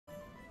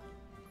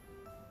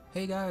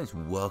Hey guys,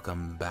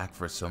 welcome back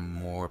for some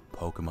more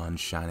Pokemon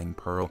Shining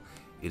Pearl.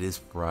 It is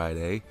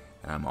Friday,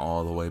 and I'm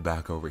all the way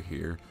back over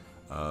here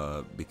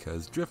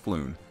because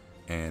Drifloon,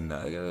 and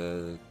I got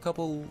a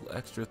couple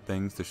extra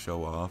things to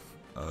show off.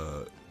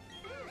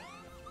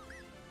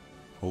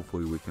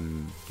 Hopefully we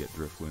can get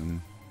Drifloon,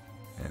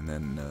 and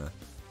then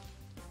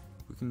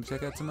we can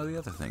check out some of the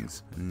other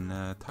things and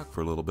talk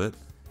for a little bit,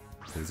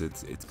 because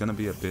it's gonna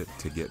be a bit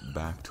to get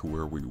back to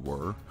where we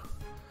were.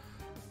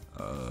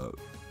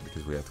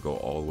 Because we have to go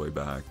all the way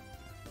back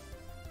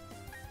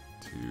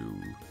to,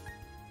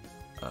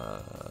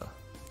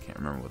 can't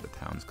remember what the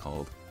town's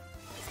called.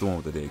 It's the one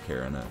with the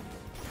daycare in it.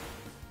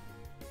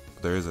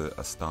 But there is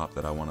a stop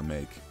that I want to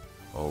make.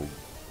 Oh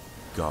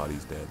god,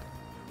 he's dead.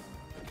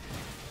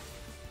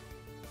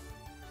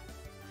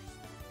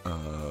 If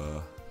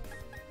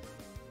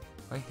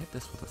I hit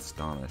this with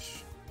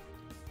Astonish,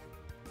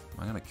 am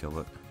I gonna kill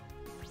it?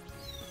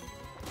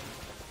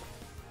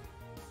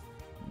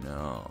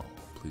 No,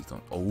 please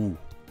don't. Oh!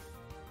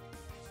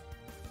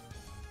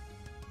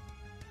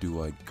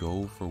 Do I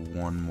go for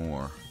one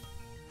more?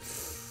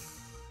 This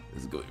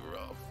is gonna be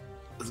rough.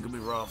 This is gonna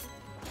be rough.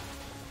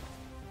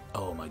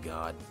 Oh my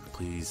god,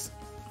 please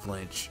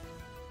flinch.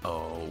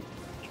 Oh,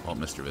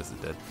 Mischievous is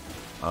dead.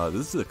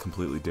 This is a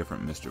completely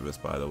different Mischievous,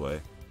 by the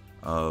way.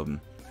 I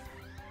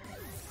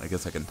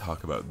guess I can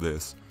talk about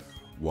this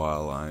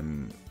while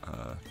I'm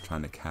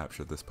trying to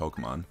capture this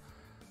Pokemon.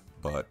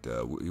 But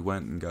we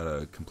went and got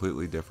a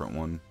completely different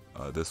one.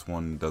 This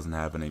one doesn't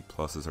have any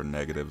pluses or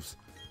negatives.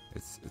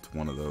 It's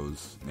one of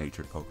those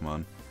natured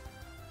Pokemon.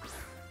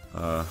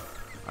 I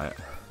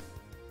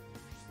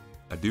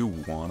do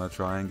want to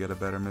try and get a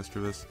better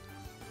Mischievous,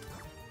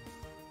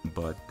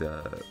 but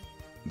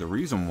the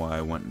reason why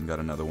I went and got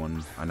another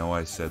one, I know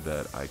I said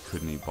that I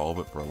couldn't evolve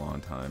it for a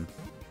long time.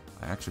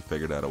 I actually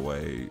figured out a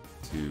way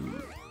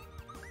to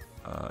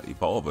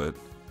evolve it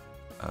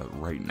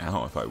right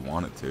now if I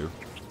wanted to.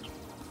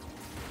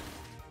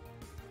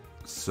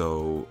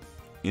 So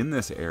in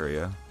this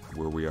area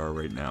where we are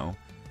right now,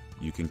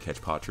 you can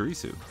catch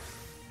Pachirisu,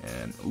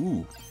 and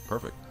ooh,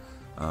 perfect.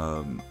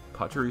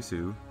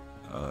 Pachirisu,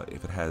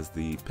 if it has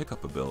the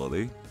pickup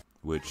ability,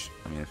 which,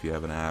 I mean, if you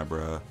have an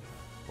Abra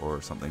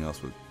or something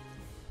else with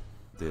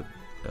the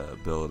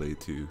ability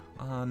to,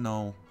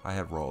 no, I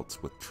have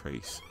Ralts with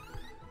Trace,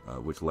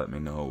 which let me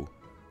know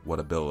what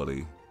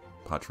ability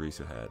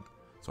Pachirisu had.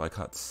 So I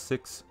caught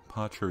 6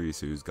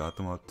 Pachirisus, got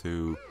them up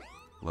to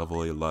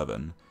level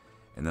 11,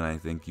 and then I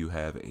think you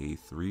have a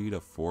 3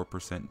 to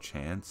 4%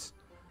 chance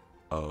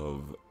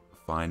of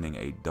finding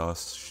a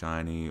Dust,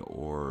 Shiny,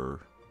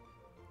 or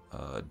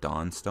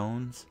Dawn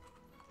Stones.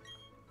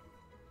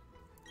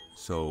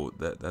 So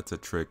that's a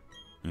trick,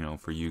 you know,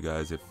 for you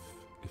guys if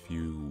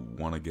you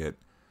want to get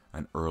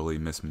an early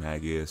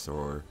Mismagius,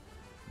 or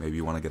maybe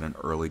you want to get an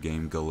early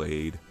game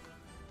Gallade,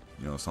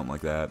 you know, something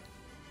like that.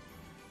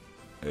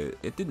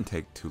 It didn't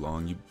take too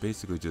long. You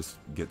basically just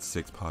get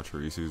 6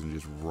 Pachirisus and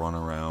just run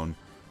around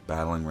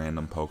battling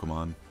random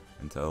Pokemon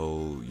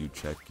until you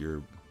check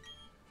your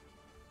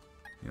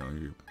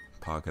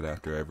pocket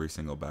after every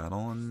single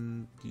battle,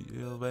 and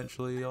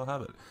eventually you'll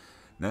have it.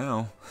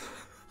 Now,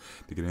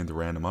 to get into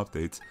random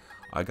updates,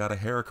 I got a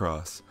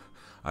Heracross.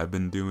 I've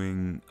been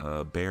doing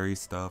berry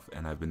stuff,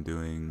 and I've been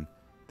doing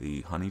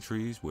the honey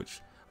trees,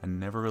 which I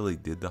never really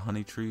did the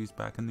honey trees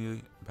back in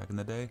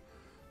the day,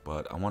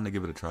 but I wanted to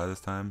give it a try this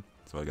time.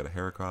 So I got a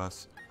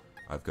Heracross.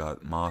 I've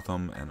got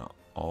Mothim and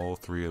all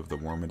 3 of the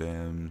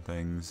Wormadam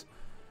things.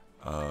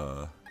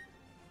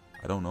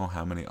 I don't know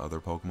how many other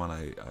Pokemon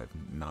I've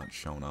not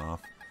shown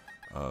off.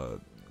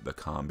 The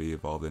Combi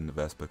evolved into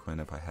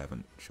Vespiquen if I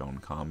haven't shown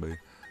Combi.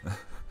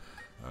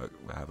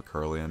 I have a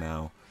Kirlia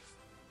now.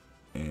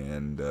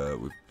 And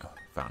we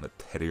found a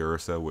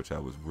Teddiursa, which I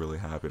was really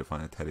happy to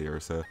find a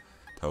Teddiursa.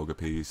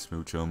 Togepi,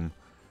 Smoochum.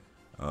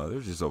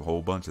 There's just a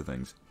whole bunch of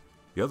things.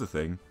 The other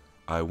thing,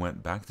 I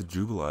went back to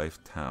Jubilife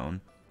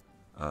Town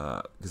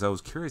because I was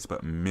curious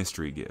about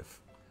Mystery Gift.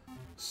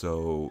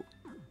 So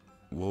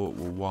we'll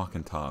walk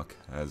and talk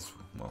as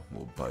well.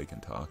 We'll bike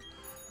and talk.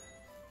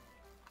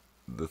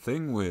 The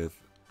thing with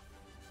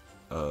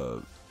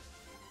I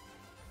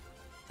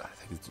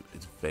think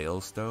it's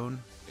Veilstone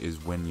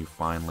is when you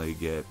finally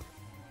get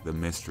the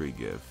Mystery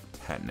Gift,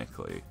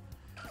 technically,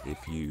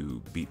 if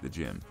you beat the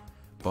gym.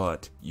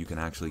 But you can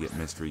actually get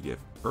Mystery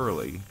Gift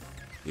early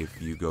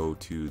if you go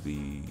to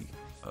the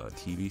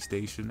TV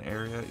station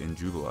area in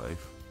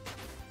Jubilife,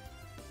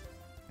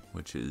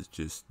 which is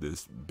just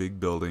this big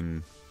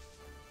building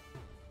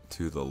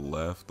to the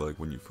left, like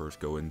when you first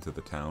go into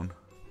the town.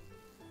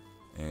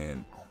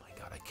 And oh my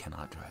god, I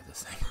cannot drive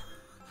this thing.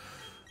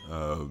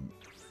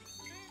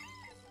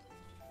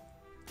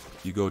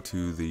 You go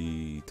to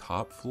the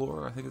top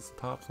floor, I think it's the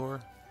top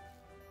floor.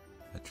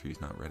 That tree's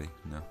not ready,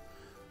 no.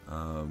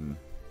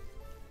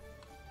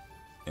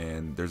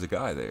 And there's a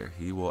guy there.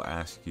 He will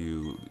ask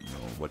you,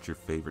 what's your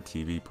favorite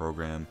TV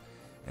program,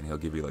 and he'll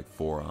give you like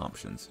 4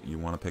 options. You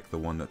want to pick the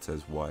one that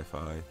says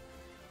Wi-Fi,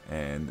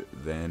 and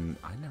then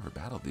I never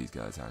battled these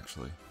guys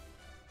actually.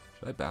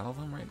 Should I battle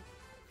them right?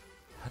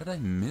 How did I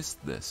miss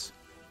this?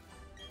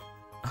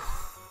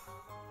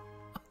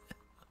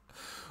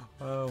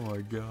 Oh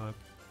my god.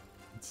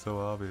 It's so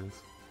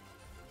obvious.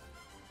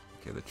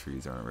 Okay, the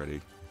trees aren't ready.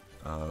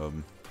 I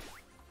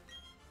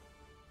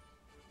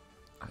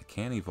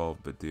can't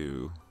evolve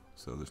Badoo,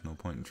 so there's no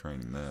point in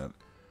training that.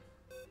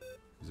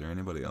 Is there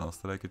anybody else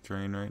that I could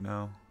train right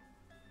now?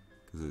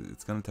 Because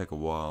it's going to take a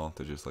while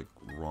to just like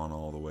run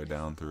all the way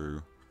down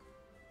through.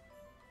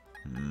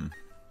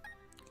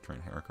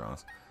 Train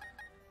Heracross.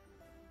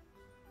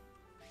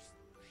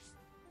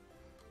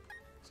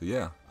 So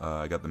yeah,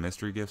 I got the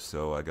mystery gift,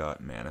 so I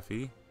got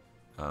Manaphy.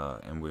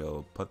 And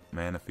we'll put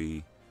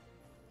Manaphy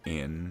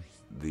in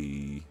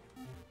the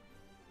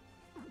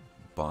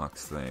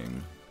box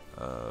thing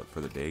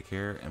for the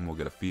daycare, and we'll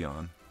get a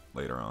Fion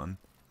later on.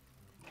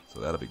 So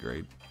that'll be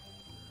great.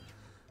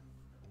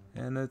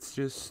 And it's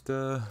just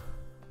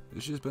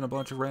been a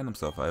bunch of random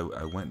stuff.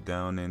 I went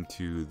down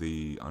into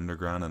the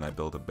underground and I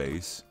built a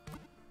base.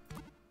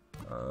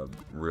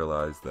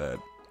 Realized that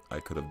I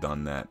could have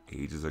done that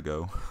ages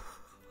ago.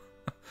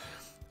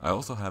 I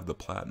also have the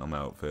platinum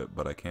outfit,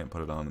 but I can't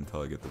put it on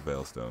until I get the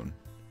Veilstone,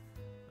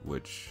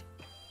 which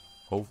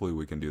hopefully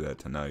we can do that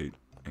tonight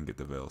and get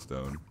the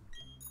Veilstone.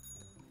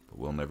 But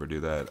we'll never do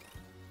that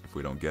if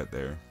we don't get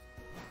there.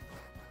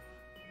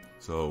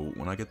 So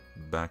when I get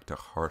back to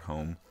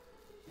Hearthome,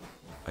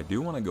 I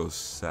do want to go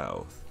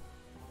south.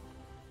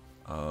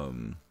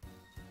 There's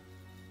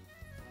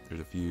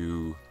a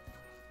few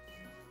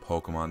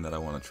Pokemon that I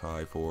want to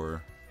try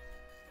for.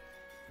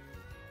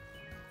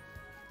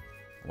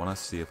 I want to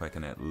see if I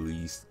can at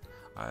least...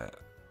 I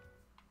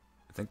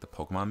think the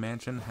Pokemon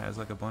Mansion has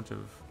like a bunch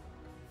of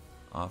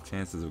off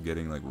chances of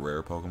getting like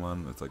rare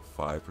Pokemon. It's like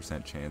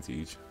 5% chance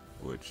each,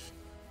 which,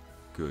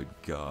 good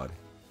God,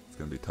 it's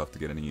going to be tough to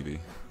get an Eevee.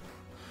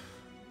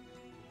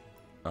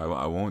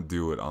 I won't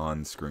do it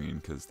on screen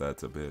because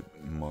that's a bit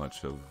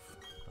much of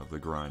the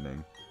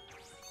grinding.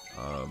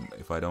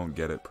 If I don't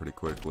get it pretty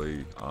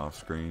quickly off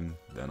screen,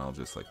 then I'll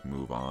just like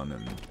move on,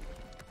 and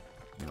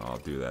you know, I'll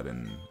do that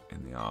in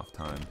the off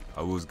time.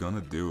 I was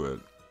gonna do it,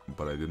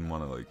 but I didn't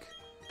want to like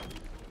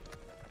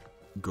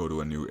go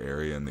to a new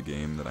area in the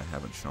game that I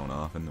haven't shown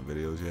off in the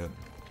videos yet.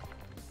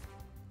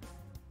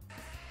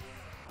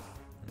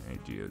 Hey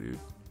Geodude.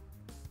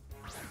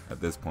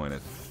 At this point,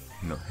 if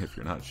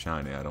you're not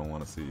shiny, I don't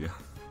want to see you.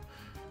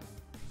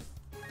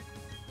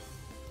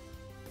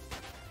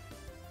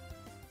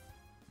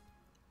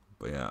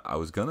 But yeah, I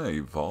was gonna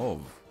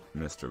evolve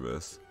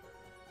Mischievous,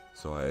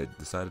 so I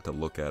decided to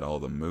look at all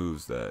the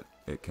moves that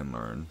it can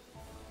learn.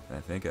 And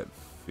I think at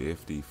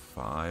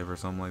 55 or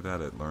something like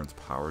that, it learns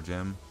Power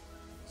Gem.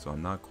 So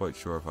I'm not quite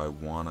sure if I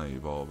want to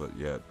evolve it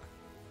yet.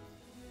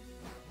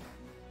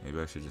 Maybe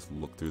I should just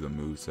look through the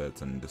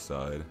movesets and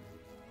decide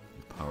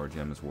if Power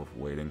Gem is worth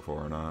waiting for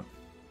or not.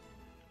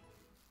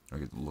 I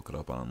could look it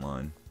up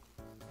online.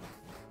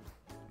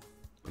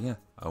 But yeah,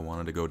 I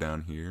wanted to go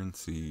down here and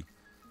see,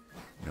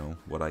 you know,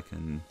 what I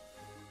can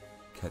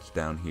catch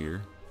down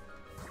here.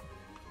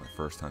 My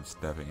first time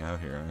stepping out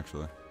here,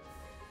 actually.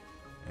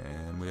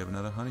 And we have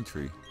another honey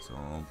tree, so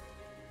I'll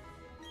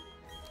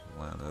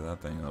lather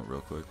that thing up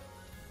real quick.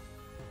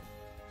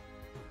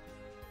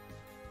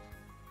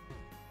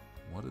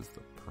 What is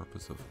the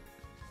purpose of...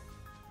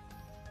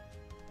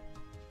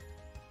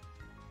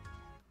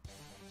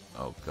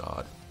 Oh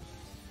God.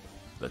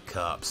 The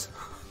cops.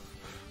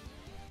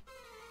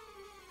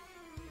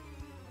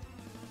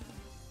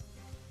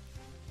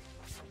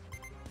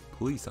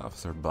 Police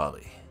Officer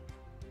Bobby.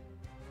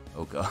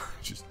 Oh God,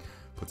 just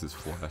puts his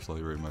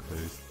flashlight right in my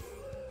face.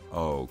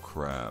 Oh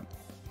crap.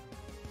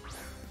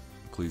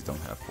 Please don't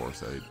have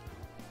foresight.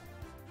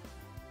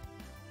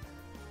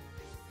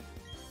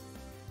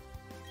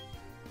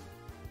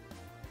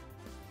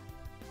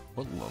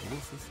 What level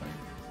is this thing?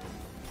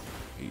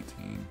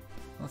 18.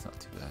 That's not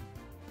too bad.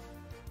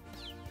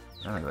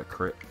 I got a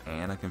crit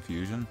and a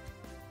confusion.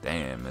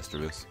 Damn,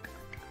 Mischievous.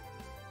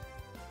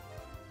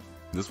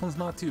 This one's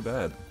not too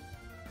bad.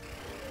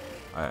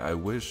 I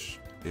wish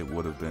it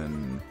would have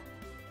been,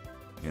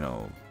 you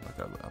know, like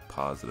a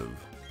positive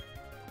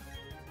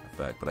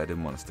effect, but I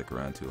didn't want to stick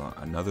around too long.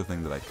 Another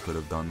thing that I could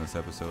have done this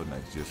episode, and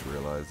I just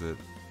realized it,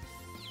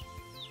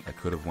 I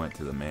could have went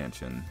to the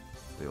mansion,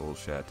 the old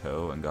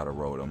chateau, and got a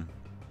Rotom.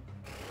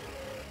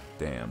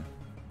 Damn.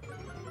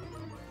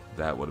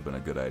 That would have been a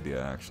good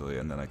idea, actually,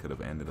 and then I could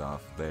have ended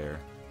off there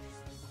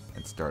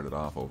and started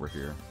off over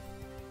here.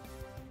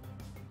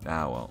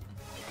 Ah, well.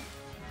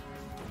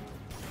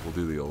 We'll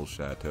do the old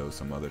chateau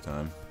some other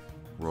time.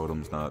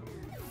 Rotom's not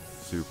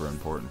super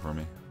important for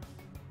me.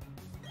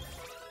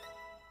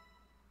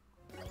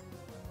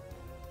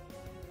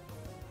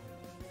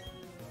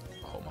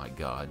 Oh my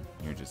God,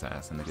 you're just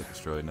asking to get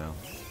destroyed now.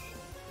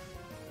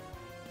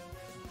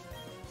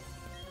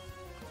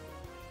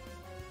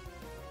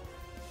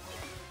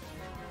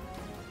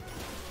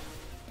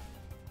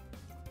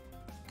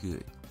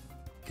 Good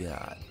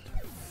God.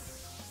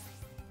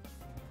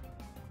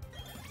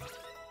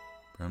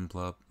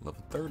 Brimplop,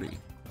 level 30.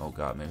 Oh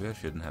God, maybe I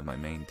shouldn't have my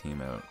main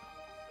team out.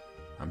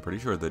 I'm pretty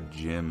sure the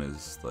gym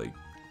is like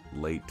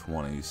late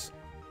 20s.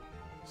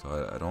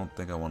 So I don't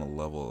think I want to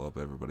level up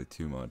everybody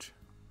too much.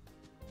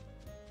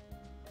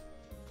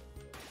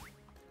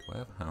 I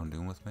have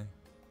Houndoom with me?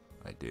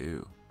 I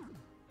do.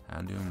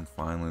 Houndoom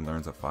finally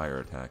learns a fire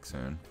attack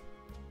soon.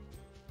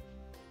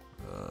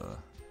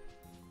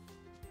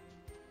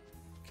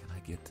 Can I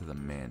get to the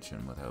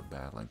mansion without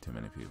battling too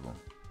many people?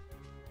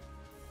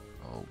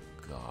 Oh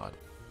god.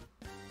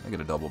 I get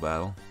a double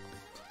battle.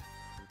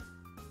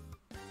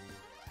 I'm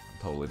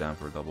totally down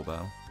for a double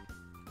battle.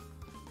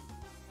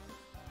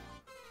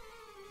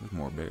 There's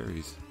more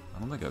berries. I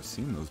don't think I've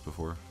seen those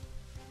before.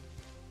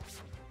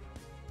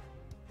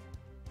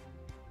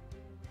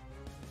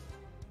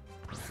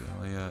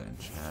 Azalea and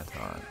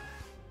Chatot.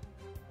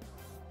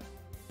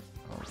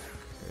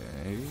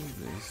 Okay,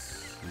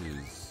 this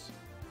is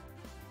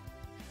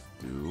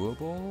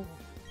doable.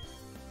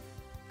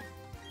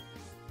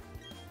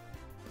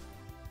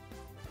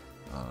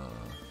 Oh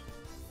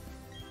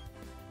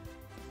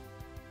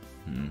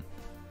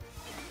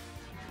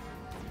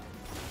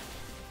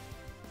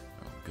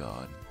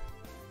god.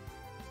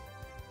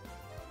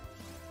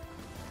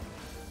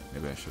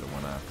 Maybe I should have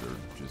went after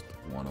just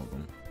one of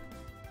them.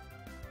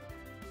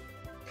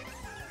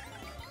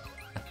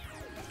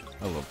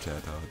 I love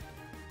Chatot.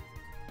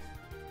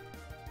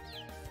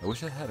 I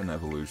wish I had an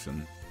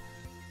evolution.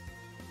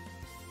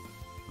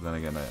 But then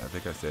again, I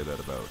think I say that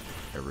about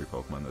every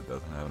Pokemon that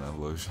doesn't have an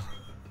evolution.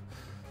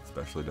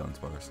 Especially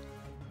Dunsparce.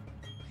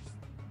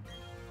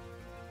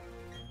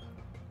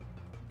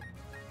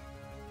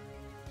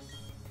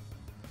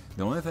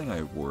 The only thing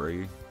I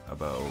worry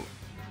about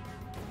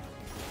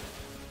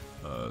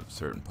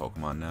certain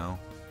Pokemon now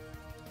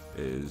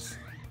is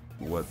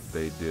what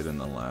they did in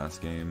the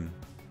last game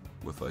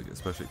with, like,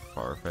 especially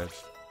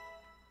Farfetch'd,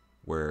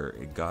 where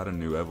it got a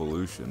new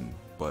evolution,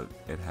 but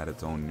it had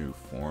its own new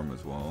form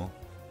as well.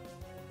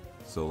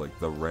 So, like,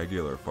 the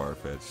regular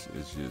Farfetch'd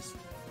is just,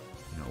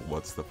 you know,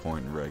 what's the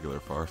point in regular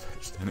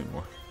Farfetch'd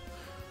anymore?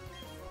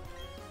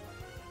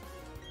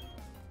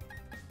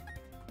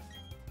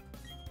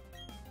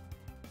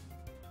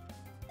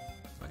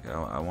 Like,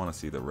 I want to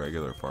see the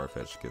regular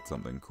Farfetch'd get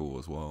something cool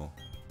as well.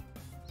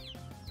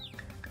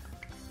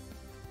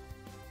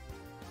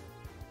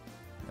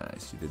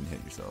 Nice, you didn't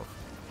hit yourself.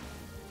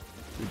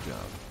 Good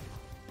job.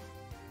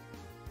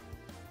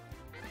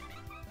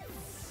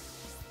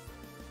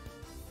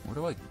 Where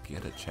do I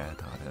get a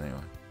Chatot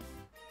anyway?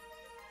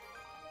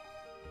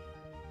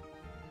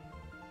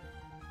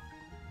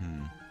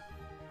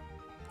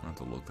 I'll have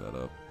to look that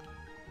up.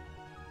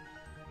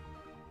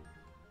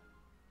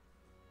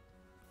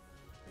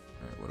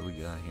 Alright, what do we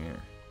got here?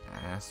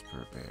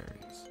 Asper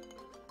berries.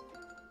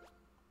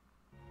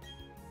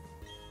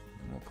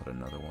 And we'll put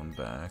another one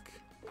back.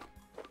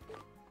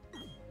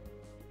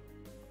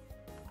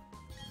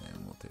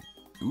 And we'll take...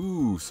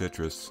 Ooh,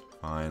 citrus.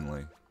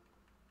 Finally.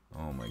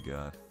 Oh my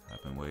god.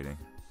 I've been waiting.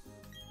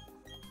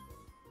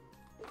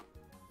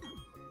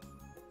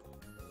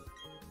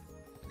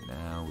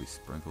 Now we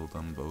sprinkle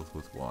them both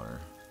with water.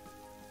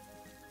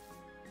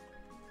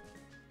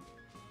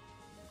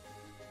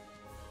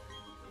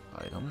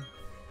 Item.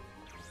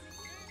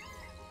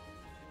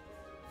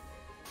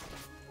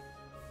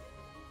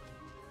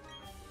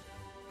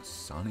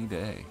 Sunny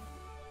day.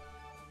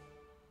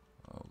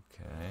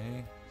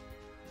 Okay.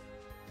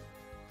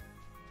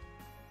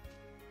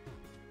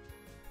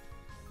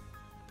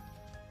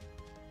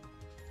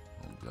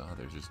 Oh god,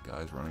 there's just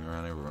guys running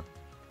around everywhere.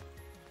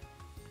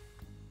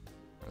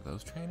 Are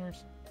those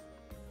trainers?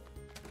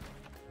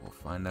 We'll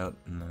find out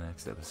in the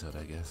next episode,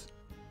 I guess.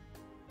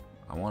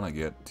 I want to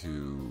get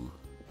to...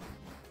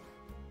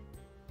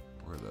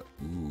 Where the...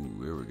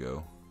 Ooh, here we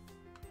go.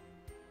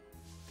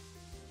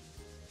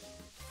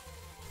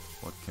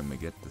 What can we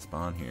get to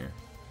spawn here?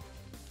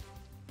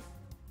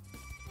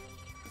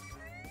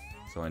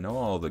 So I know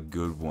all the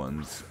good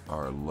ones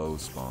are low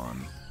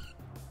spawn.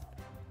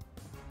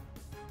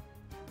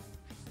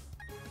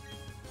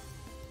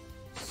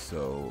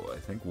 So I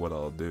think what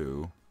I'll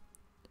do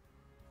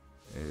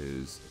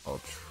is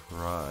I'll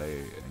try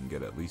and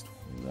get at least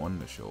one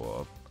to show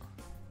up.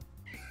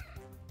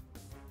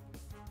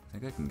 I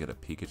think I can get a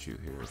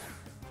Pikachu here,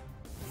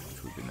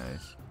 which would be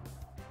nice.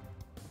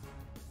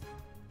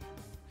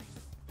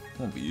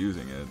 Won't be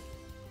using it,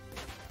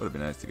 but it'd be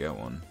nice to get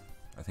one.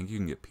 I think you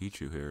can get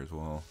Pichu here as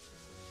well,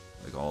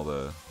 like all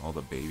the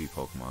baby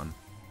Pokemon.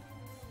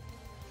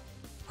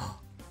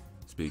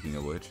 Speaking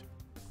of which,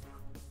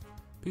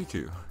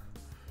 Pichu.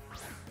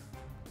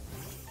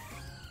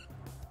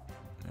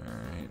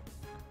 Alright.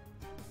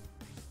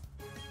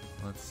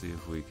 Let's see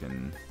if we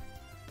can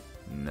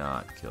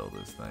not kill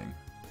this thing.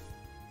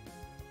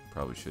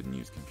 Probably shouldn't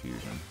use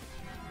confusion.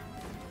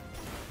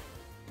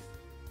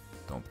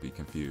 Don't be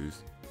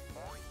confused.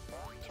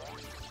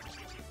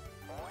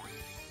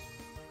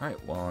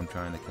 Alright, while I'm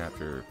trying to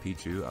capture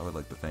Pichu, I would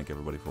like to thank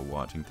everybody for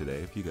watching today.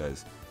 If you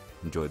guys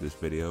enjoyed this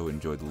video,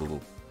 enjoyed the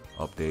little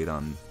update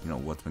on, you know,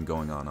 what's been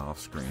going on off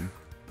screen,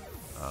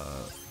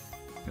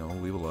 you know,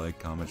 leave a like,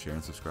 comment, share,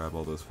 and subscribe,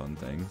 all those fun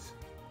things.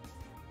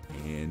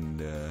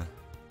 And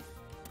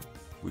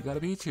we got a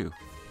Pichu.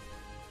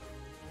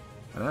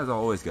 And as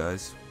always,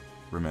 guys,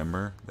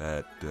 remember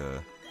that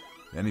at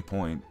any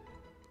point,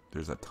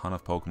 there's a ton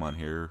of Pokemon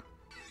here.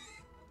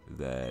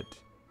 that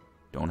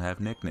don't have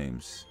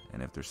nicknames.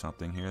 And if there's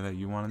something here that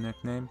you want a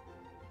nickname,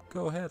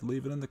 go ahead,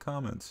 leave it in the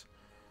comments.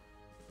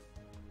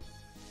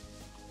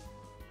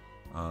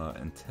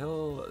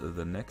 Until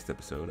the next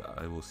episode,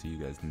 I will see you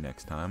guys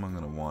next time. I'm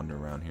going to wander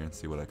around here and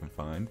see what I can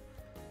find.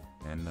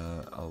 And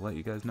I'll let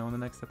you guys know in the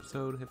next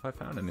episode if I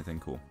found anything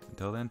cool.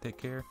 Until then, take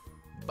care.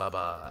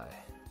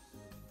 Bye-bye.